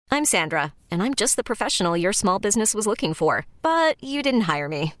I'm Sandra, and I'm just the professional your small business was looking for. But you didn't hire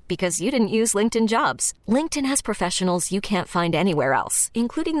me because you didn't use LinkedIn Jobs. LinkedIn has professionals you can't find anywhere else,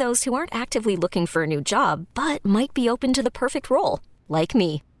 including those who aren't actively looking for a new job, but might be open to the perfect role, like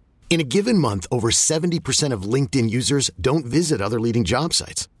me. In a given month, over 70% of LinkedIn users don't visit other leading job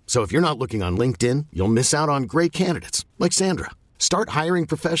sites. So if you're not looking on LinkedIn, you'll miss out on great candidates like Sandra. Start hiring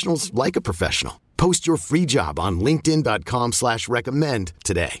professionals like a professional. Post your free job on linkedin.com/recommend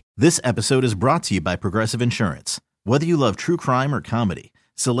today. This episode is brought to you by Progressive Insurance. Whether you love true crime or comedy,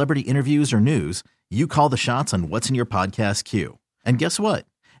 celebrity interviews or news, you call the shots on what's in your podcast queue. And guess what?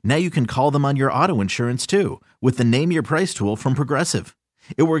 Now you can call them on your auto insurance too with the Name Your Price tool from Progressive.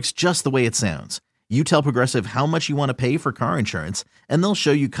 It works just the way it sounds. You tell Progressive how much you want to pay for car insurance, and they'll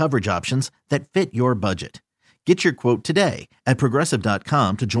show you coverage options that fit your budget. Get your quote today at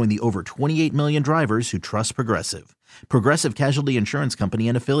Progressive.com to join the over 28 million drivers who trust Progressive. Progressive Casualty Insurance Company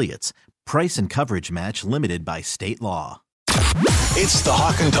and Affiliates. Price and coverage match limited by state law. It's the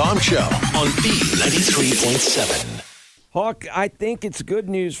Hawk and Tom Show on B93.7. Hawk, I think it's good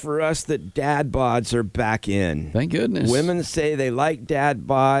news for us that dad bods are back in. Thank goodness. Women say they like dad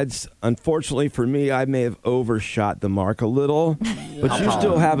bods. Unfortunately for me, I may have overshot the mark a little, but you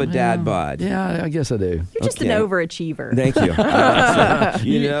still have a dad bod. Yeah, I guess I do. You're just an overachiever. Thank you.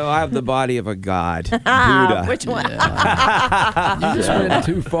 You know, I have the body of a god. Buddha. Which one? Yeah. You just went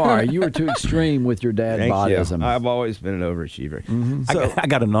too far. You were too extreme with your dad Thank bodism. you. I've always been an overachiever. Mm-hmm. So, I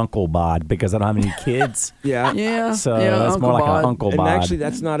got an uncle bod because I don't have any kids. yeah. Yeah. So yeah, that's more like bod. an uncle And bod. actually,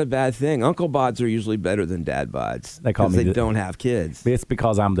 that's not a bad thing. Uncle bods are usually better than dad bods. They call me they the- don't have kids. It's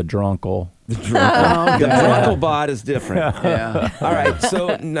because I'm the drunkle. The drunkle bod is different. Yeah. All right,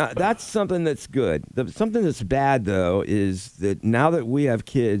 so that's something that's good. Something that's bad, though, is that now that we have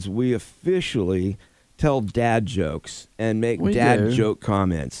kids, we officially tell dad jokes and make We dad do. joke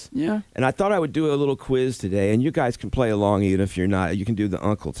comments. Yeah. And I thought I would do a little quiz today, and you guys can play along even if you're not. You can do the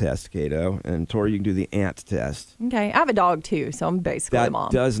uncle test, Cato, and Tori, you can do the aunt test. Okay, I have a dog too, so I'm basically a That mom.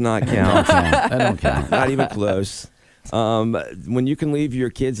 does not count. I don't count. Not even close. When you can leave your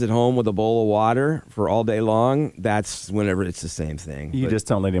kids at home with a bowl of water for all day long, that's whenever it's the same thing. You But- just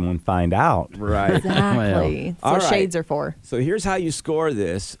don't let anyone find out. right. Exactly. That's All what right. shades are for. So here's how you score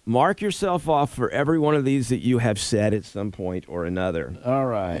this. Mark yourself off for every one of these that you have said at some point or another. All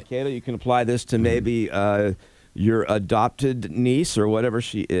right. Cato, you can apply this to maybe your adopted niece or whatever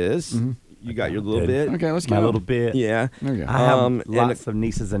she is. Mm-hmm. You got your little Good. bit. Okay, let's go. My little bit. Yeah. There you go. I have and lots of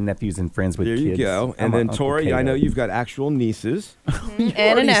nieces and nephews and friends with There kids. you go. And I'm a then Uncle Tori, I Cato. know you've got actual nieces.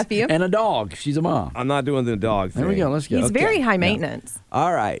 And a nephew. And a dog. She's a mom. I'm not doing the dog thing. There we go. Let's go. He's Okay. very high maintenance.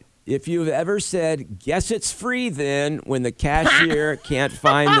 All right. If you've ever said, guess it's free then, when the cashier can't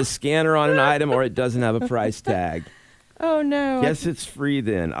find the scanner on an item or it doesn't have a price tag. Oh, no. Guess it's free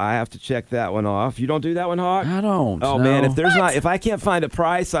then. I have to check that one off. You don't do that one, Hawk? I don't. Oh, no. man. If I can't find a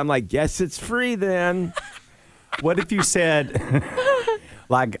price, I'm like, guess it's free then. What if you said,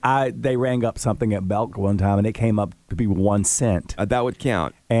 they rang up something at Belk one time and it came up to be 1 cent. That would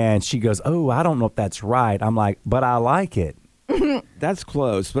count. And she goes, oh, I don't know if that's right. I'm like, but I like it. That's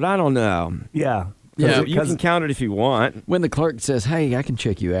close, but I don't know. Yeah. Yeah, You can count it if you want. when the clerk says, hey, I can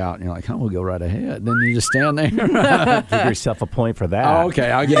check you out, and you're like, oh, we'll go right ahead. Then you just stand there. Give yourself a point for that. Oh, okay.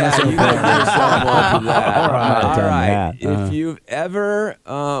 I'll give myself You can give yourself one for that. All right. All Done right. that. If you've ever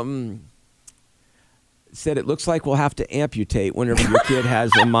said it looks like we'll have to amputate whenever your kid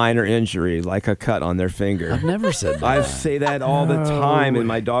has a minor injury, like a cut on their finger. I've never said that. I say that all the time, and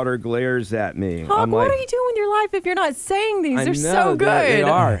my daughter glares at me. Hawk, I'm what like, are you doing with your life if you're not saying these? I They're know so good. that They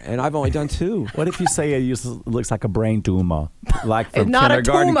are, and I've only done 2. What if you say it looks like a brain tumor? Like from It's not a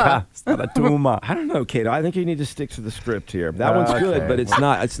kindergarten tumor. class. It's not a tumor. I don't know, Kato. I think you need to stick to the script here. That one's Okay. good, but it's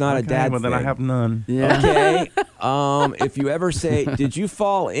not. It's not a Okay, dad well, thing. then I have none. Yeah. Okay. If you ever say, "Did you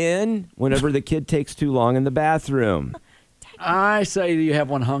fall in?" whenever the kid takes too long in the bathroom. I say you have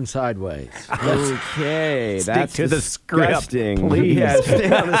one hung sideways. Okay, Stick that's to the script, disgusting. please. Yeah,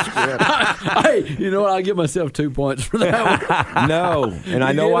 stay on the script. Hey, you know what? I'll give myself 2 points for that one. No, and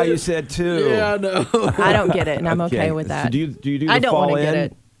I know why you said 2. Yeah, I know. I don't get it, and I'm okay with So that. do you do the I don't fall want to in? get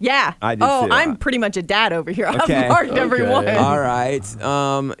it. Yeah. I did Oh, too. I'm pretty much a dad over here. Okay. I've marked every one. All right.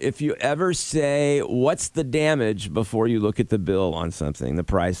 If you ever say, "What's the damage?" before you look at the bill on something, the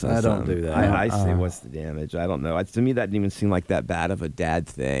price on I don't something. do that. I say, "What's the damage?" I don't know. To me, that didn't even seem like that bad of a dad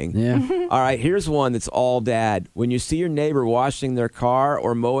thing. Yeah. All right. Here's one that's all dad. When you see your neighbor washing their car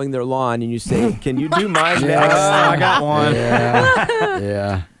or mowing their lawn, and you say, "Can you do mine next?" I got one. Yeah.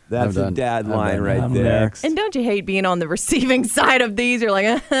 Yeah. That's a dad line right I'm there. next. And don't you hate being on the receiving side of these? You're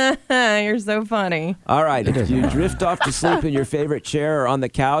like, you're so funny. All right, if you drift off to sleep in your favorite chair or on the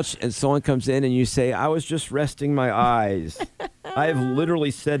couch and someone comes in and you say, I was just resting my eyes. I have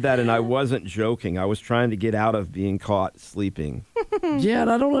literally said that and I wasn't joking. I was trying to get out of being caught sleeping. Yeah,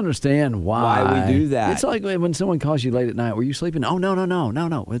 and I don't understand Why we do that. It's like when someone calls you late at night. Were you sleeping? Oh,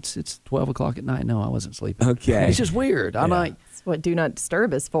 no. It's 12 o'clock at night. No, I wasn't sleeping. Okay. It's just weird. I'm like, That's what do not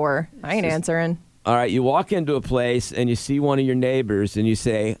disturb is for. I ain't answering. All right, you walk into a place and you see one of your neighbors and you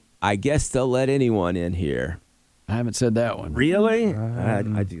say, I guess they'll let anyone in here. I haven't said that one. Really?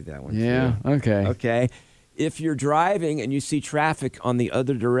 I do that one Yeah, too. okay. Okay. If you're driving and you see traffic on the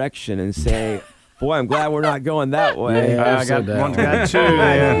other direction and say, boy, I'm glad we're not going that way. Yeah, I've said that one. got two. I do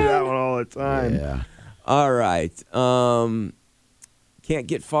that one all the time. Yeah. All right. Can't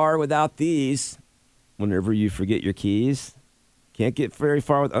get far without these. Whenever you forget your keys. Can't get very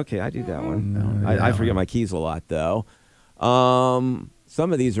far with. Okay, I do that one. I forget my keys a lot, though.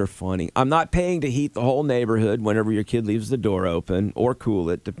 Some of these are funny. I'm not paying to heat the whole neighborhood whenever your kid leaves the door open or cool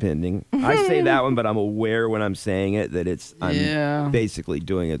it, depending. I say that one, but I'm aware when I'm saying it that I'm basically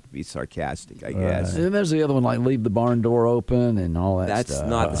doing it to be sarcastic, I guess. And there's the other one, like leave the barn door open and all that That's stuff.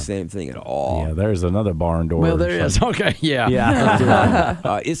 not the same thing at all. Yeah, there's another barn door. Well, there is. Okay, yeah.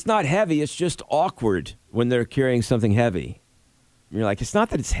 Yeah. It's not heavy. It's just awkward when they're carrying something heavy. You're like, it's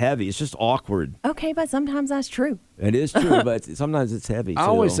not that it's heavy. It's just awkward. Okay, but sometimes that's true. It is true, but sometimes it's heavy, too. I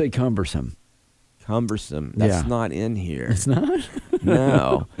always say cumbersome. Cumbersome. That's Yeah. not in here. It's not?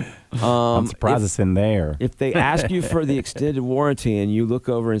 No. I'm surprised it's in there. If they ask you for the extended warranty and you look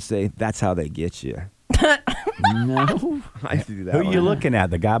over and say, that's how they get you. No. I do that Who are you looking at?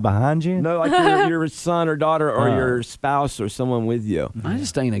 The guy behind you? No, like your son or daughter or your spouse or someone with you. I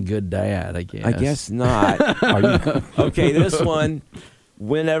just ain't a good dad, I guess. I guess not. Are you? Okay, this one,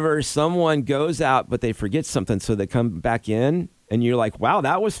 whenever someone goes out but they forget something, so they come back in, and you're like, wow,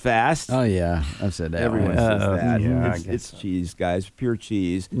 that was fast. Oh, yeah. I've said that Everyone one. says that. yeah, I It's, guess it's cheese, guys, pure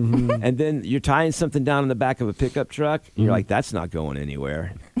cheese. And then you're tying something down in the back of a pickup truck, and you're like, that's not going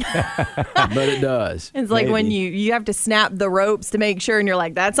anywhere. But it does. It's like when Maybe. you have to snap the ropes to make sure, and you're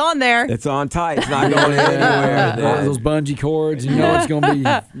like, that's on there. It's on tight. It's not going anywhere. All then. those bungee cords, you know it's going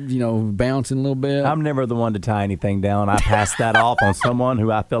to be, bouncing a little bit. I'm never the one to tie anything down. I pass that off on someone who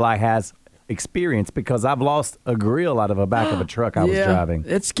I feel like has experience because I've lost a grill out of the back of a truck I was driving.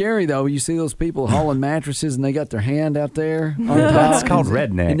 It's scary, though. You see those people hauling mattresses, and they got their hand out there on top. That's called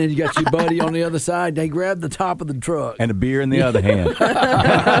redneck. And then you got your buddy on the other side. They grab the top of the truck. And a beer in the other hand. All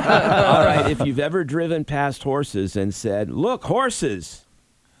right, if you've ever driven past horses and said, look, horses.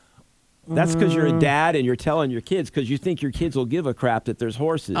 That's because you're a dad and you're telling your kids because you think your kids will give a crap that there's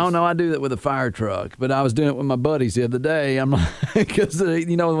horses. Oh, no, I do that with a fire truck. But I was doing it with my buddies the other day. I'm like, because,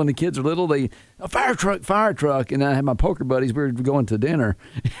 when the kids are little, a fire truck. And I had my poker buddies. We were going to dinner.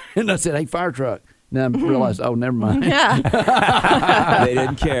 And I said, hey, fire truck. And I realized, oh, never mind. Yeah. They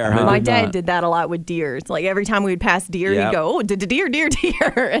didn't care. Huh? My did dad not. did that a lot with deer. It's like every time we would pass deer, Yep. he'd go, oh, deer.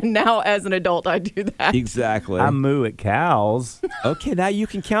 And now as an adult, I do that. Exactly. I moo at cows. Okay, now you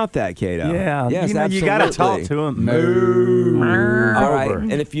can count that, Kato. Yeah. Yes, you got to absolutely. talk to them. All right,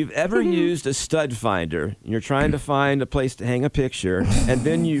 and if you've ever used a stud finder, and you're trying to find a place to hang a picture, and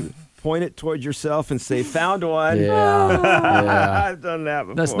then you point it toward yourself and say, found one. Yeah. I've done that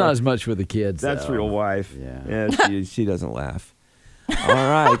before. That's not as much for the kids. That's though. real wife. Yeah. She doesn't laugh. All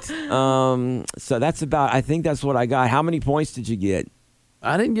right. So that's about, I think that's what I got. How many points did you get?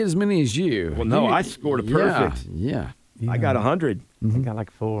 I didn't get as many as you. Well, no, I scored a perfect. Yeah. I got 100. I got like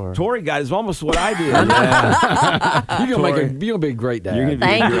 4. Tori got is almost what I did. You're gonna be a great dad. You're gonna be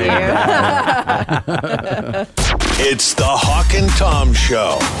Thank great. you. It's the Hawk and Tom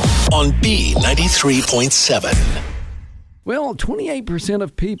Show on B93.7. Well, 28%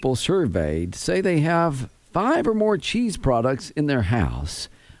 of people surveyed say they have 5 or more cheese products in their house.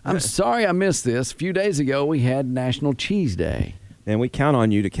 I'm sorry I missed this. A few days ago, we had National Cheese Day. And we count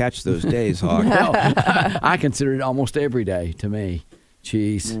on you to catch those days, Hawk. Well, I consider it almost every day to me.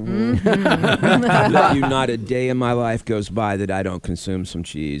 Cheese. I bet you not a day in my life goes by that I don't consume some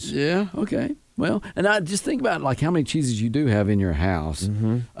cheese. Yeah, okay. Well, and I just think about like how many cheeses you do have in your house.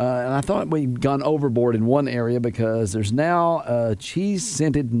 And I thought we'd gone overboard in one area because there's now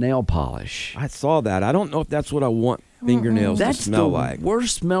cheese-scented nail polish. I saw that. I don't know if that's what I want fingernails That's to smell the like.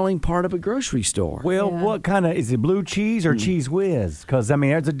 worst smelling part of a grocery store. Well, what kind of, is it blue cheese or cheese whiz? Because, I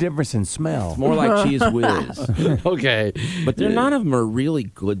mean, there's a difference in smell. It's more like cheese whiz. Okay. But none of them are really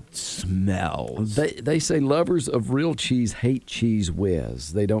good smells. They say lovers of real cheese hate cheese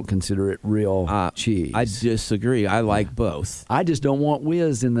whiz. They don't consider it real cheese. I disagree. I like both. I just don't want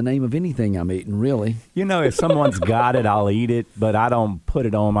whiz in the name of anything I'm eating, really. You know, if someone's got it, I'll eat it, but I don't put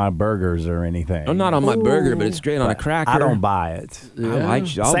it on my burgers or anything. I'm not on my burger, but it's straight on a cracker. I don't buy it.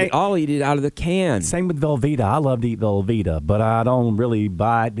 I'll eat it out of the can. Same with Velveeta. I love to eat Velveeta, but I don't really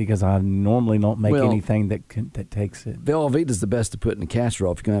buy it because I normally don't make anything that takes it. Velveeta's the best to put in a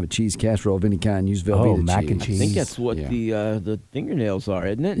casserole. If you're going to have a cheese casserole of any kind, use Velveeta cheese. Mac and cheese. I think that's what the fingernails are,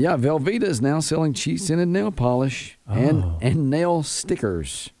 isn't it? Yeah, Velveeta is now selling cheese-scented nail polish and nail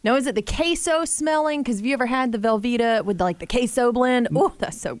stickers. Now, is it the queso smelling? Because have you ever had the Velveeta with like the queso blend? Oh,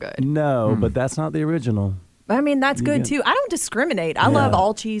 that's so good. No, but that's not the original. I mean, that's good too. I don't discriminate. I love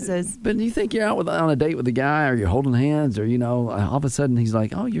all cheeses. But do you think you're out on a date with a guy, or you're holding hands, or all of a sudden he's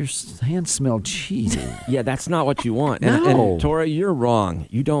like, "Oh, your hands smell cheesy." Yeah, that's not what you want. No. And Tora, you're wrong.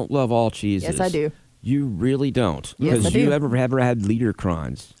 You don't love all cheeses. Yes, I do. You really don't. Yes, I Because do. you ever had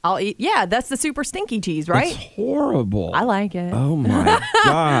Liederkranz. I'll eat. Yeah, that's the super stinky cheese, right? It's horrible. I like it. Oh my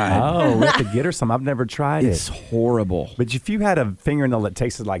God. Oh, we have to get her some. I've never tried It's it. horrible. But if you had a fingernail that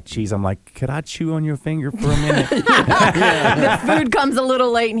tasted like cheese, I'm like, could I chew on your finger for a minute? The food comes a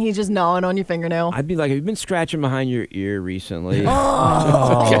little late and he's just gnawing on your fingernail. I'd be like, have you been scratching behind your ear recently?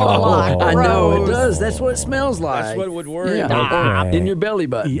 I know it does. That's what it smells like. That's what would worry Yeah. me. Or in your belly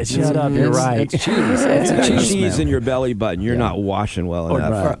button. Yeah, shut up, you're right. It's cheese. It's a cheese Cheese smell. in your belly button. You're not washing well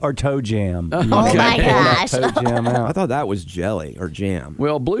enough. Or toe jam. Oh my gosh. Toe jam I out. thought that was jelly or jam.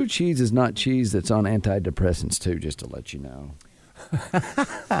 Well, blue cheese is not cheese that's on antidepressants too, just to let you know.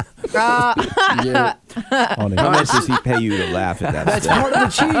 Yeah. How much does he pay you to laugh at that That's stuff? part of the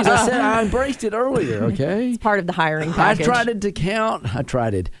cheese. I said I embraced it earlier, okay? Part of the hiring I package. tried to count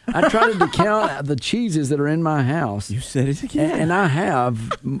the cheeses that are in my house. You said it again. And I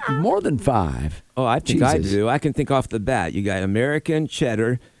have more than 5. Oh, I think I cheeses. do. I can think off the bat. You got American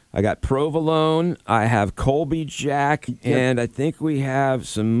cheddar. I got provolone. I have Colby Jack, and I think we have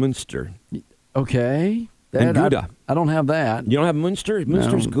some Munster. Okay. And Gouda. I don't have that. You don't have Munster?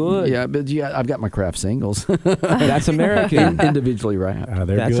 Munster's No. good. Yeah, but I've got my Kraft singles. That's American. Individually wrapped.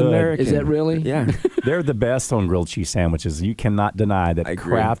 They're That's good. American. Is that really? Yeah. They're the best on grilled cheese sandwiches. You cannot deny that I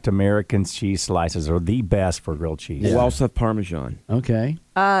agree. Kraft American cheese slices are the best for grilled cheese. We also have Parmesan. Okay.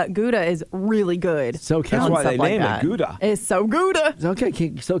 Gouda is really good. So on count. That's why stuff they like name it that. Gouda. It's so Gouda.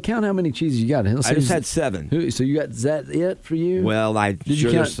 Okay, so count how many cheeses you got. Let's I see. just had 7. So you got, is that it for you? Well, you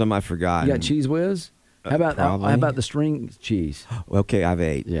sure count- there's some I forgot. You got Cheese Whiz? How about probably. the string cheese? Okay, I have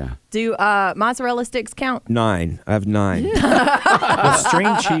 8. Yeah. Do mozzarella sticks count? 9. I have 9. Well,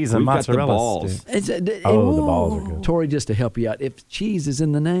 string cheese and We've got the mozzarella. balls. sticks. Oh, the balls are good. Tori, just to help you out, if cheese is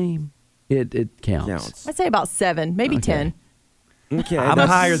in the name, it counts. Counts. I'd say about 7, maybe 10. Okay. I'm that's-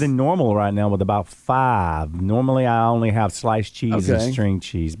 higher than normal right now with about 5. Normally, I only have sliced cheese and Okay. string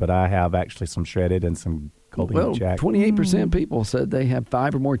cheese, but I have actually some shredded and some Colby Well, Jack. 28% people said they have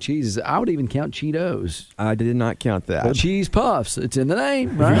 5 or more cheeses. I would even count Cheetos. I did not count that. Cheese puffs. It's in the name,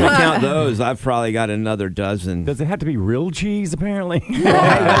 If you right? count those, I've probably got another dozen. Does it have to be real cheese, apparently?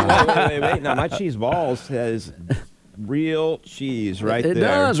 wait. Now, my cheese ball says real cheese right It there.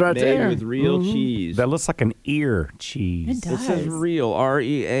 does, right Made there. with real cheese. That looks like an ear cheese. It does. It says real,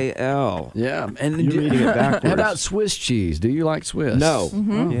 R-E-A-L. Yeah. And You're reading it backwards. How about Swiss cheese? Do you like Swiss? No,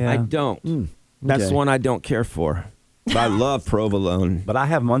 Yeah. I don't. That's Okay. the one I don't care for. But I love provolone. But I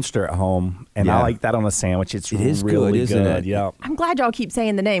have Munster at home, and Yeah. I like that on a sandwich. It's It is really good, isn't it? Yeah. I'm glad y'all keep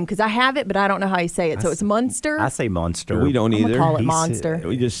saying the name because I have it, but I don't know how you say it. So it's Munster. I say Munster. We don't I'm gonna either. call it He Monster. said-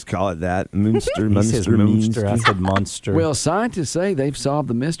 We just call it that. Munster, He says Munster, Munster. I Munster. said Munster. Well, scientists say they've solved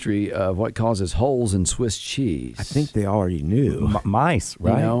the mystery of what causes holes in Swiss cheese. I think they already knew. Mice,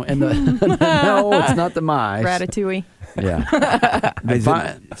 right? You know, and the no, it's not the mice. Ratatouille. Yeah,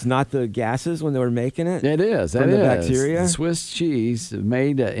 It's not the gases when they were making it? it is. From That the is. bacteria? The Swiss cheese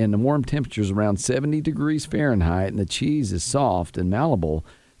made in warm temperatures around 70 degrees Fahrenheit, and the cheese is soft and malleable.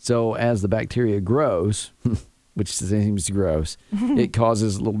 So as the bacteria grows, which seems gross, it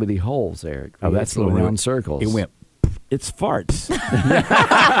causes little bitty holes there. It creates little what it- round circles. It went. It's farts.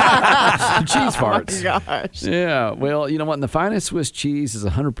 cheese farts. Oh my gosh. Yeah. Well, you know what? And the finest Swiss cheese is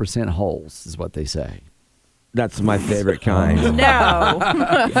 100% holes, is what they say. That's my favorite kind. No.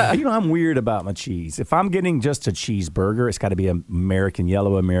 I'm weird about my cheese. If I'm getting just a cheeseburger, it's got to be American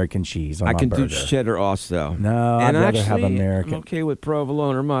yellow American cheese on I my can burger. do cheddar also. No, and I'd rather actually, have American. I'm okay with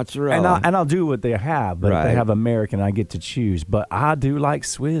provolone or mozzarella. And I'll do what they have, but if Right. they have American, I get to choose. But I do like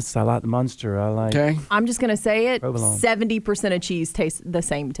Swiss. I like the Munster. I like. Okay. I'm just going to say it. Provolone. 70% of cheese tastes the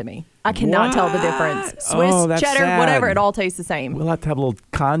same to me. I cannot tell the difference. Swiss, Oh, that's cheddar, sad. whatever, it all tastes the same. We'll have to have a little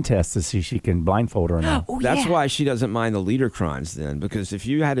contest to see if she can blindfold her or not. Oh, That's yeah. why she doesn't mind the Liederkranz then, because if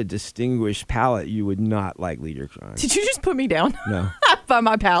you had a distinguished palate, you would not like Liederkranz. Did you just put me down No. by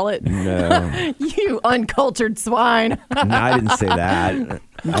my palate? No. You uncultured swine. No, I didn't say that.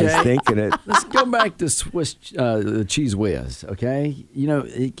 I was thinking it. Let's go back to Swiss the Cheese Whiz, okay?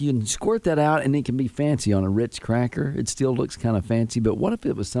 You can squirt that out and it can be fancy on a Ritz cracker. It still looks kind of fancy, but what if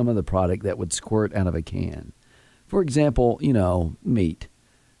it was some other product that would squirt out of a can? For example, meat.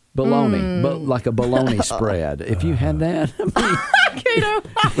 Bologna, but like a bologna spread. If you had that,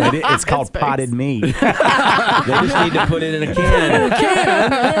 It's called potted meat. They just need to put it in a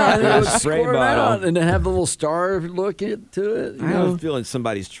can. it would spray squirt bottle. out and have the little star look to it. I have a feeling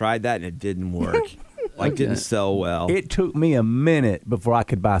somebody's tried that and it didn't work. Didn't sell well. It took me a minute before I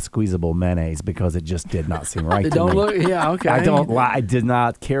could buy squeezable mayonnaise because it just did not seem right It to don't me. look, yeah, okay. I did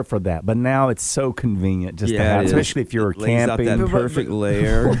not care for that, but now it's so convenient just to Yeah, have, it is. especially if you're It lays out camping. that perfect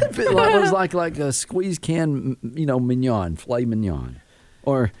layer. If it was like a squeeze can, mignon, filet mignon,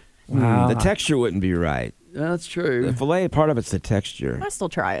 or Wow. The texture wouldn't be right. that's true. The filet, part of it's the texture. I still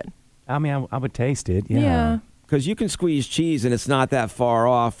try it. I mean, I would taste it. Yeah. Yeah. Because you can squeeze cheese and it's not that far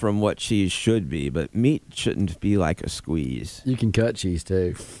off from what cheese should be, but meat shouldn't be like a squeeze. You can cut cheese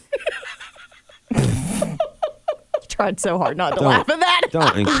too. Tried so hard not to laugh at that.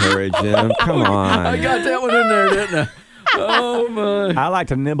 Don't encourage him. Come I on. got that one in there, didn't I? Oh my! I like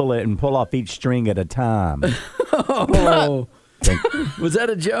to nibble it and pull off each string at a time. Oh. Was that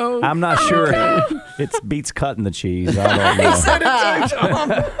a joke? I'm not sure. It beats cutting the cheese. I don't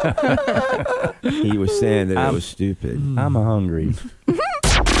know. He was saying that it was stupid. I'm hungry.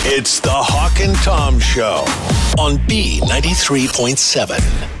 It's the Hawk and Tom Show on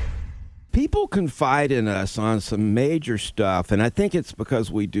B93.7. People confide in us on some major stuff, and I think it's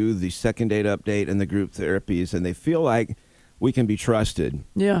because we do the second date update and the group therapies, and they feel like we can be trusted.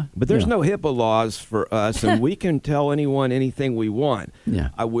 Yeah. But there's yeah. no HIPAA laws for us, and we can tell anyone anything we want. Yeah.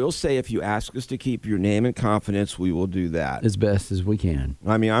 I will say if you ask us to keep your name in confidence, we will do that. as best as we can.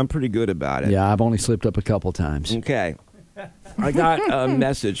 I mean, I'm pretty good about it. Yeah, I've only slipped up a couple times. Okay. I got a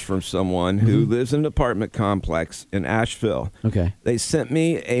message from someone who lives in an apartment complex in Asheville. Okay. They sent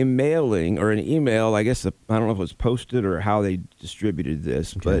me a mailing or an email. I guess I don't know if it was posted or how they distributed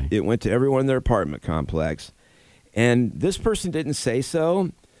this, but it went to everyone in their apartment complex. And this person didn't say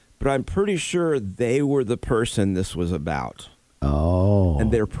so, but I'm pretty sure they were the person this was about. Oh.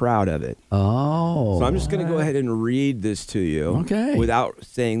 And they're proud of it. Oh. So I'm just going to go ahead and read this to you. Okay. Without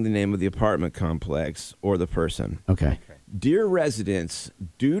saying the name of the apartment complex or the person. Okay. Dear residents,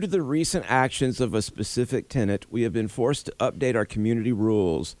 due to the recent actions of a specific tenant, we have been forced to update our community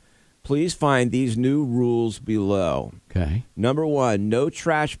rules. Please find these new rules below. Okay. Number 1, no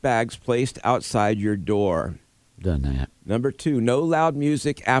trash bags placed outside your door. Done that. Number 2, no loud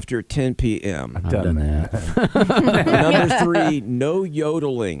music after 10 p.m. I've done that. Number 3, no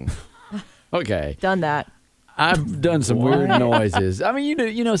yodeling. Okay. Done that. I've done some weird noises. I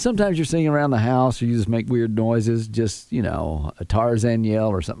mean, sometimes you're singing around the house or you just make weird noises, just, a Tarzan yell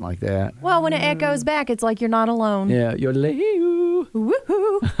or something like that. Well, when it echoes back, it's like you're not alone. Yeah, you're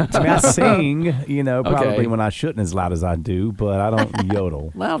Woohoo. I mean, I sing, probably Okay. when I shouldn't as loud as I do, but I don't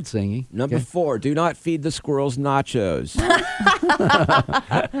yodel. loud singing. Number Okay. 4, do not feed the squirrels nachos.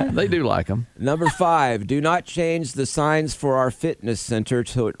 They do like them. Number 5, do not change the signs for our fitness center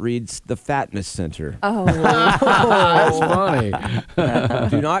till it reads the fatness center. Oh. That's funny.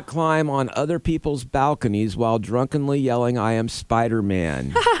 Do not climb on other people's balconies while drunkenly yelling, I am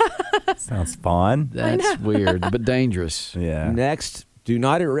Spider-Man. Sounds fun. That's weird, but dangerous. Yeah. Next, do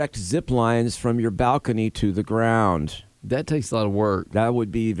not erect zip lines from your balcony to the ground. That takes a lot of work. That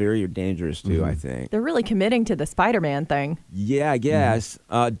would be very dangerous, too, I think. They're really committing to the Spider-Man thing. Yeah, I guess.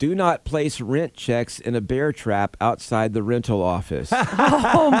 Do not place rent checks in a bear trap outside the rental office.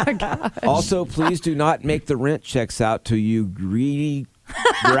 Oh, my God. Also, please do not make the rent checks out to you greedy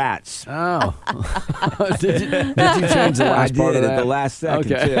rats. Oh. did you change the last I part did of at that? the last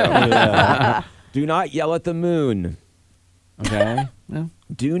second, Okay. too. Yeah. Do not yell at the moon. Okay. Yeah.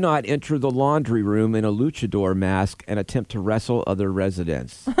 Do not enter the laundry room in a luchador mask and attempt to wrestle other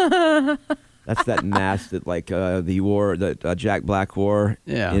residents. That's that mask that that Jack Black wore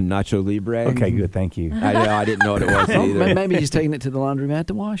in Nacho Libre. Okay, good. Thank you. I know. I didn't know what it was either. Maybe he's taking it to the laundromat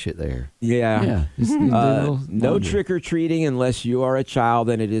to wash it there. Yeah. No trick-or-treating unless you are a child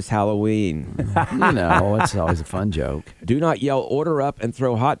and it is Halloween. It's always a fun joke. Do not yell order up and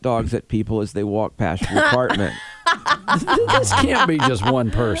throw hot dogs at people as they walk past your apartment. This can't be just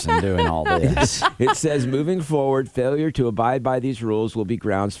one person doing all this. It says, moving forward, failure to abide by these rules will be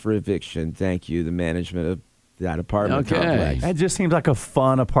grounds for eviction. Thank you, the management of that apartment complex. That just seems like a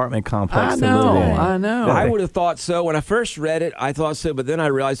fun apartment complex to live in. I know. I would have thought so. When I first read it, I thought so, but then I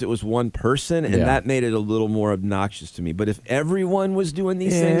realized it was one person, and that made it a little more obnoxious to me. But if everyone was doing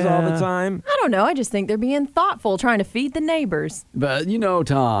these things all the time... I don't know. I just think they're being thoughtful, trying to feed the neighbors. But,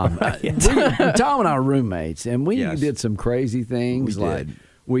 Tom, Tom and I are roommates, and we did some crazy things.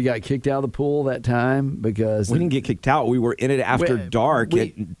 We got kicked out of the pool that time because... We didn't get kicked out. We were in it after dark at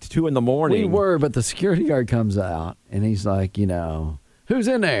 2 in the morning. We were, but the security guard comes out, and he's like, who's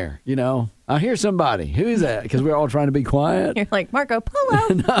in there? I hear somebody. Who is that? Because we're all trying to be quiet. You're like, Marco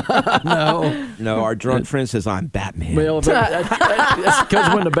Polo. No, our drunk friend says, I'm Batman. Well, that's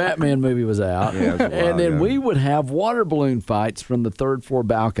because when the Batman movie was out. Yeah, and then we would have water balloon fights from the third floor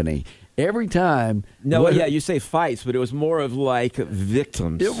balcony. Every time. No, you say fights, but it was more of like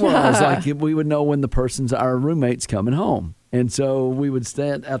victims. It was like we would know when our roommate's coming home. And so we would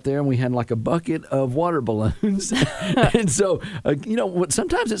stand out there and we had like a bucket of water balloons. And so,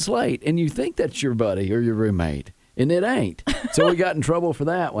 sometimes it's late and you think that's your buddy or your roommate and it ain't. So we got in trouble for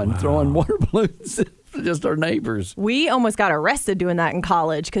that one, throwing water balloons at just our neighbors. We almost got arrested doing that in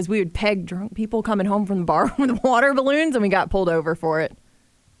college because we would peg drunk people coming home from the bar with water balloons and we got pulled over for it.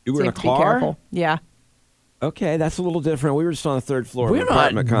 You were in a car? Be careful. Yeah. Okay, that's a little different. We were just on the third floor of an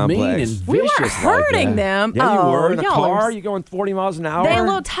apartment complex. Mean and vicious we weren't hurting like them. Yeah, you were in a car. You going 40 miles an hour? They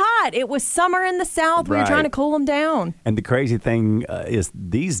looked hot. It was summer in the South. We were trying to cool them down. And the crazy thing is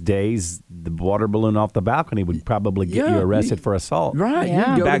these days, the water balloon off the balcony would probably get you arrested for assault. Right.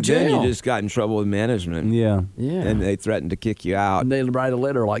 Yeah. Back then, you just got in trouble with management. Yeah. And they threatened to kick you out. And they'd write a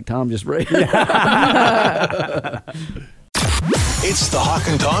letter like Tom just read. It's the Hawk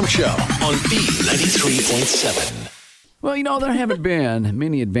and Tom Show on B93.7. Well, there haven't been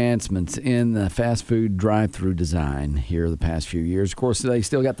many advancements in the fast food drive-through design here the past few years. Of course, they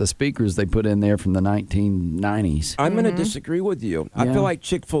still got the speakers they put in there from the 1990s. I'm going to disagree with you. I feel like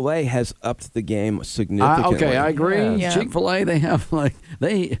Chick-fil-A has upped the game significantly. I agree. Yeah. Chick-fil-A, they have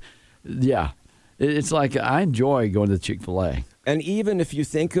it's like I enjoy going to Chick-fil-A. And even if you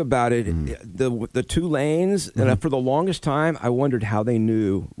think about it, the two lanes, and for the longest time, I wondered how they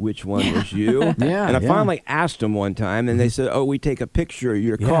knew which one was you. And I finally asked them one time, and they said, we take a picture of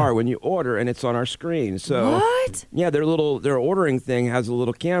your car when you order, and it's on our screen. So what? Yeah, their ordering thing has a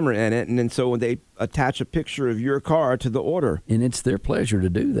little camera in it, and then so when they attach a picture of your car to the order. And it's their pleasure to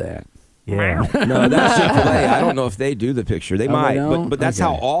do that. Yeah. No, that's Chick-fil-A. I don't know if they do the picture. They might, but that's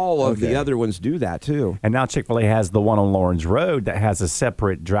how all of the other ones do that too. And now Chick-fil-A has the one on Lawrence Road that has a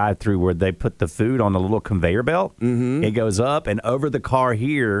separate drive-through where they put the food on a little conveyor belt. Mm-hmm. It goes up and over the car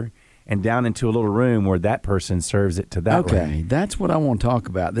here and down into a little room where that person serves it to that room. Okay, that's what I want to talk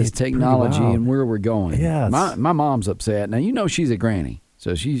about, this technology and where we're going. Yes. My mom's upset. Now, she's a granny,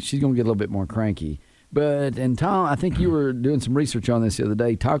 so she's going to get a little bit more cranky. And Tom, I think you were doing some research on this the other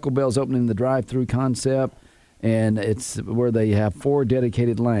day. Taco Bell's opening the drive-through concept, and it's where they have 4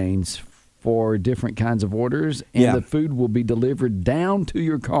 dedicated lanes for different kinds of orders, and the food will be delivered down to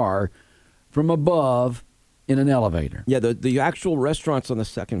your car from above in an elevator. Yeah, the actual restaurant's on the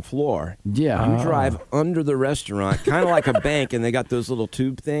second floor. Yeah. You drive under the restaurant, kind of like a bank, and they got those little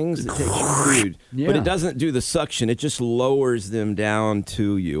tube things that take your food. Yeah. But it doesn't do the suction. It just lowers them down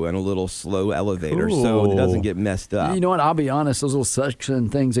to you in a little slow elevator, so it doesn't get messed up. You know what? I'll be honest. Those little suction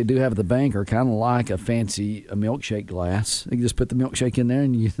things they do have at the bank are kind of like a fancy milkshake glass. You can just put the milkshake in there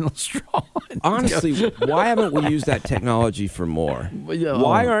and you use a little straw. Honestly, why haven't we used that technology for more?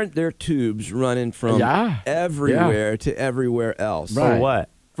 Why aren't there tubes running from everywhere to everywhere else? For what?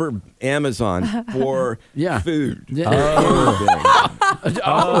 For Amazon, for food.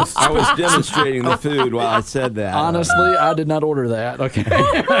 I was demonstrating the food while I said that. Honestly, I did not order that. Okay.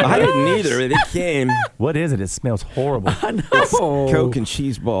 I didn't either. It came. What is it? It smells horrible. I know. It's Coke and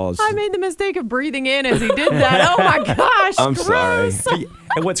cheese balls. I made the mistake of breathing in as he did that. Oh, my gosh. I'm gross. sorry.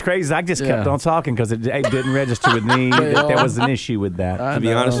 And what's crazy is I just kept on talking because it didn't register with me that there was an issue with that. To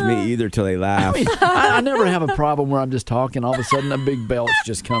be honest with me, either till they laugh. I never have a problem where I'm just talking. All of a sudden, a big belch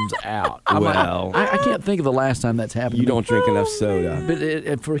just comes out. I can't think of the last time that's happened. You don't drink enough soda.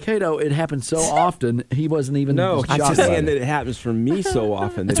 But for Cato, it happens so often, he wasn't even No, I'm shocked just by saying it. that it happens for me so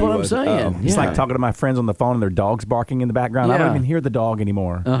often. That's what I'm saying. It's like talking to my friends on the phone and their dog's barking in the background. I don't Yeah. even hear the dog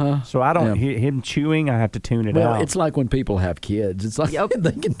anymore. So I don't hear him chewing. I have to tune it out. It's like when people have kids. It's like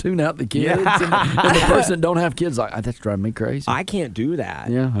they can tune out the kids, and the person that don't have kids, like, that's driving me crazy. I can't do that.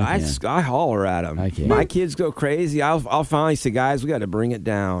 Yeah, I holler at them. I can't. My kids go crazy. I'll finally say, guys, we got to bring it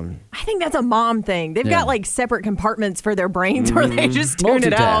down. I think that's a mom thing. They've got like separate compartments for their brains where they just tune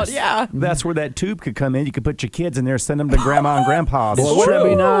it out. Multitask. Yeah. That's where that tube could come in. You could put your kids in there, send them to grandma and grandpa's. Well, wouldn't that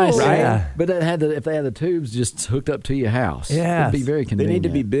be nice? Right? Yeah. But if they had the tubes just hooked up to your house, it'd be very They convenient. need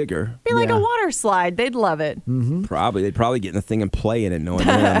to be bigger. Be like a water slide. They'd love it. Probably. They'd probably get in the thing and play in it knowing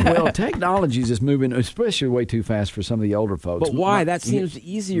them. Well, technology is just moving, especially way too fast for some of the older folks. But why? That seems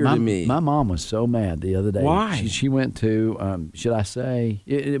easier to me. My mom was so mad the other day. Why? She went to, should I say,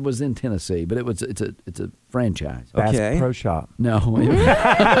 it was in Tennessee, but it's a franchise. Bass Okay. Pro Shop. No.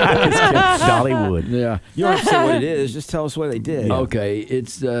 Dollywood. Yeah. You don't have to say what it is. Just tell us what they did. Okay,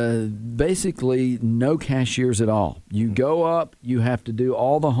 it's basically no cashiers at all. You go up, you have to do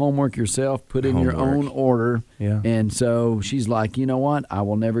all the homework yourself, put in your own order. Yeah. And so she's like, you know what? I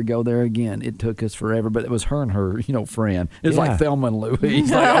will never go there again. It took us forever, but it was her and her, friend. It's like Thelma and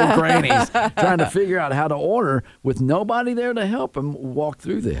Louise, like old grannies, trying to figure out how to order with nobody there to help them walk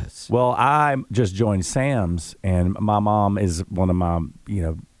through this. Well, I just joined Sam's, and my mom is one of my,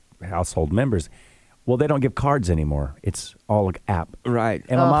 household members. Well, they don't give cards anymore. It's all an app. Right.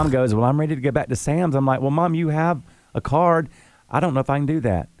 And my mom goes, well, I'm ready to go back to Sam's. I'm like, well, Mom, you have a card. I don't know if I can do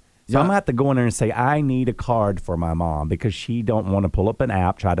that. So I'm going to have to go in there and say, I need a card for my mom because she don't want to pull up an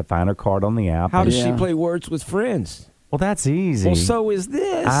app, try to find her card on the app. How does she play Words with Friends? Well, that's easy. Well, so is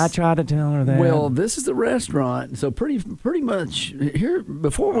this. I try to tell her that. Well, this is a restaurant, so pretty much here,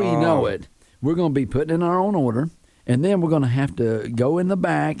 before we know it, we're going to be putting in our own order. And then we're going to have to go in the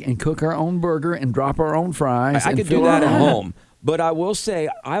back and cook our own burger and drop our own fries. I and could fill do that our at own. home. But I will say,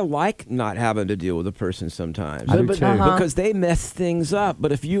 I like not having to deal with a person sometimes. I do too. Because they mess things up.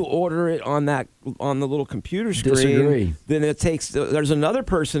 But if you order it on the little computer screen, Disagree. then there's another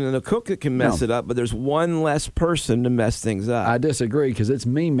person and a cook that can mess it up, but there's one less person to mess things up. I disagree because it's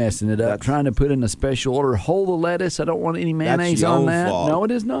me messing it up, trying to put in a special order. Hold the lettuce. I don't want any mayonnaise your on own that. fault. No, it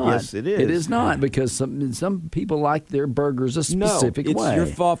is not. Yes, it is. It is not because some people like their burgers a specific it's way. your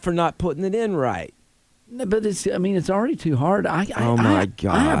fault for not putting it in right. No, but it's already too hard. Oh, my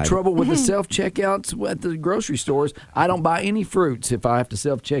God. I have trouble with the self-checkouts at the grocery stores. I don't buy any fruits if I have to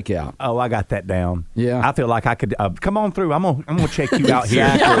self-checkout. Oh, I got that down. Yeah. I feel like I could come on through. I'm gonna check you out here.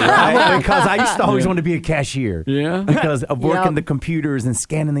 Exactly, right? Because I used to always want to be a cashier. Yeah. Because of working the computers and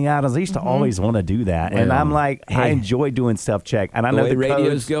scanning the items. I used to always want to do that. And Well, I'm like, I enjoy doing self-check. And I The know way the radio's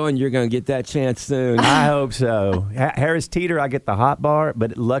codes. going, you're going to get that chance soon. I hope so. Harris Teeter, I get the hot bar,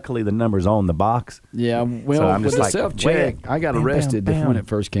 but luckily the number's on the box. Yeah, well, So I'm with just the like, self-check, wait, I got bam, arrested bam, bam. when it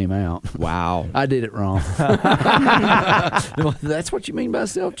first came out. Wow. I did it wrong. That's what you mean by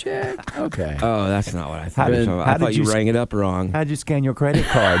self-check? Okay. Oh, that's not what I thought. did- I how thought did you you rang it up wrong. How'd you scan your credit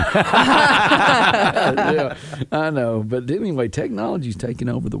card? Yeah, I know. But anyway, technology's taking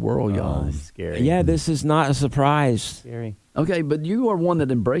over the world, y'all. Oh, scary. Yeah, this is not a surprise. Scary. Okay, but you are one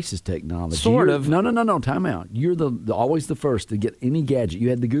that embraces technology. Sort You're- of. No. Time out. You're always the first to get any gadget. You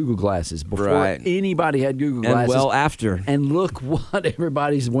had the Google glasses before Right. anybody had Google And glasses. well after. And look what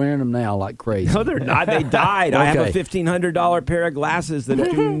everybody's wearing them now like crazy. No, they're not. They died. I have a Okay. $1,500 pair of glasses that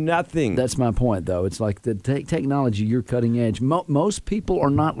do nothing. That's my point, though. It's like the technology, you're cutting edge. Most people are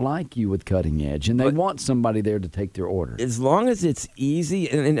not like you with cutting edge, and they want somebody there to take their order. As long as it's easy,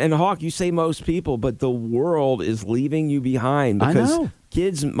 and Hawk, you say most people, but the world is leaving you behind. I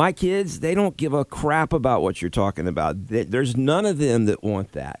Because know. my kids, they don't give a crap about what you're talking about. There's none of them that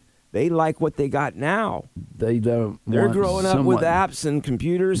want that. They like what they got now. They don't. They're want growing up someone- with apps and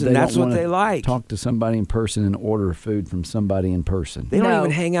computers, they and that's don't what wanna they like. Talk to somebody in person and order food from somebody in person. They don't No.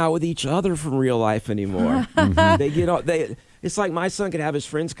 even hang out with each other from real life anymore. They get on. It's like my son could have his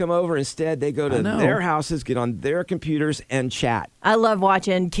friends come over. Instead, they go to know. their houses, get on their computers, and chat. I love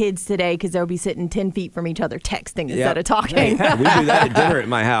watching kids today because they'll be sitting 10 feet from each other texting instead Yep. of talking. We do that at dinner at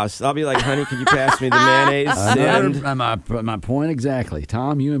my house. I'll be like, honey, can you pass me the mayonnaise? Send. My point exactly.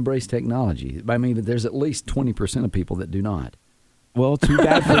 Tom, you embrace technology. I mean, there's at least 20% of people that do not. Well, too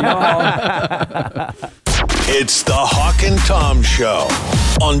bad for y'all. It's the Hawk and Tom Show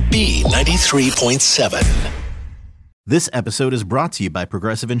on B93.7. This episode is brought to you by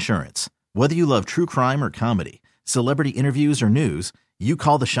Progressive Insurance. Whether you love true crime or comedy, celebrity interviews or news, you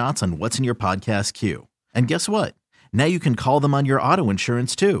call the shots on what's in your podcast queue. And guess what? Now you can call them on your auto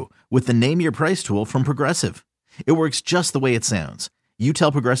insurance too with the Name Your Price tool from Progressive. It works just the way it sounds. You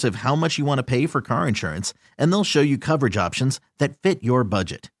tell Progressive how much you want to pay for car insurance, and they'll show you coverage options that fit your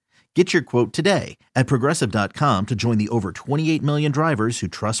budget. Get your quote today at Progressive.com to join the over 28 million drivers who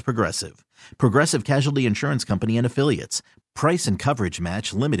trust Progressive. Progressive Casualty Insurance Company and Affiliates. Price and coverage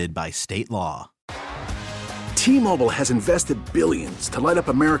match limited by state law. T-Mobile has invested billions to light up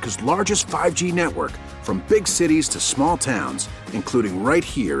America's largest 5G network, from big cities to small towns, including right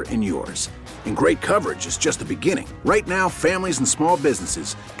here in yours. And great coverage is just the beginning. Right now, families and small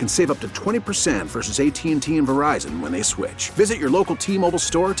businesses can save up to 20% versus AT&T and Verizon when they switch. Visit your local T-Mobile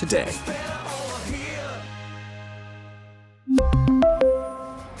store today.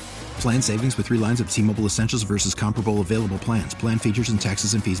 Plan savings with 3 lines of T-Mobile Essentials versus comparable available plans. Plan features and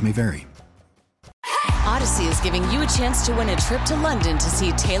taxes and fees may vary. Odyssey is giving you a chance to win a trip to London to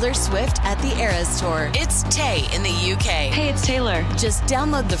see Taylor Swift at the Eras Tour. It's Tay in the UK. Hey, it's Taylor. Just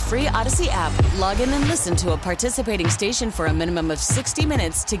download the free Odyssey app, log in and listen to a participating station for a minimum of 60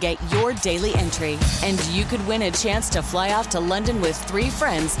 minutes to get your daily entry. And you could win a chance to fly off to London with 3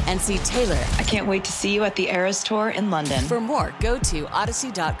 friends and see Taylor. I can't wait to see you at the Eras Tour in London. For more, go to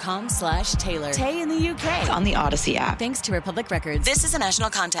odyssey.com/Taylor. Tay in the UK. It's on the Odyssey app. Thanks to Republic Records. This is a national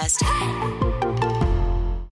contest.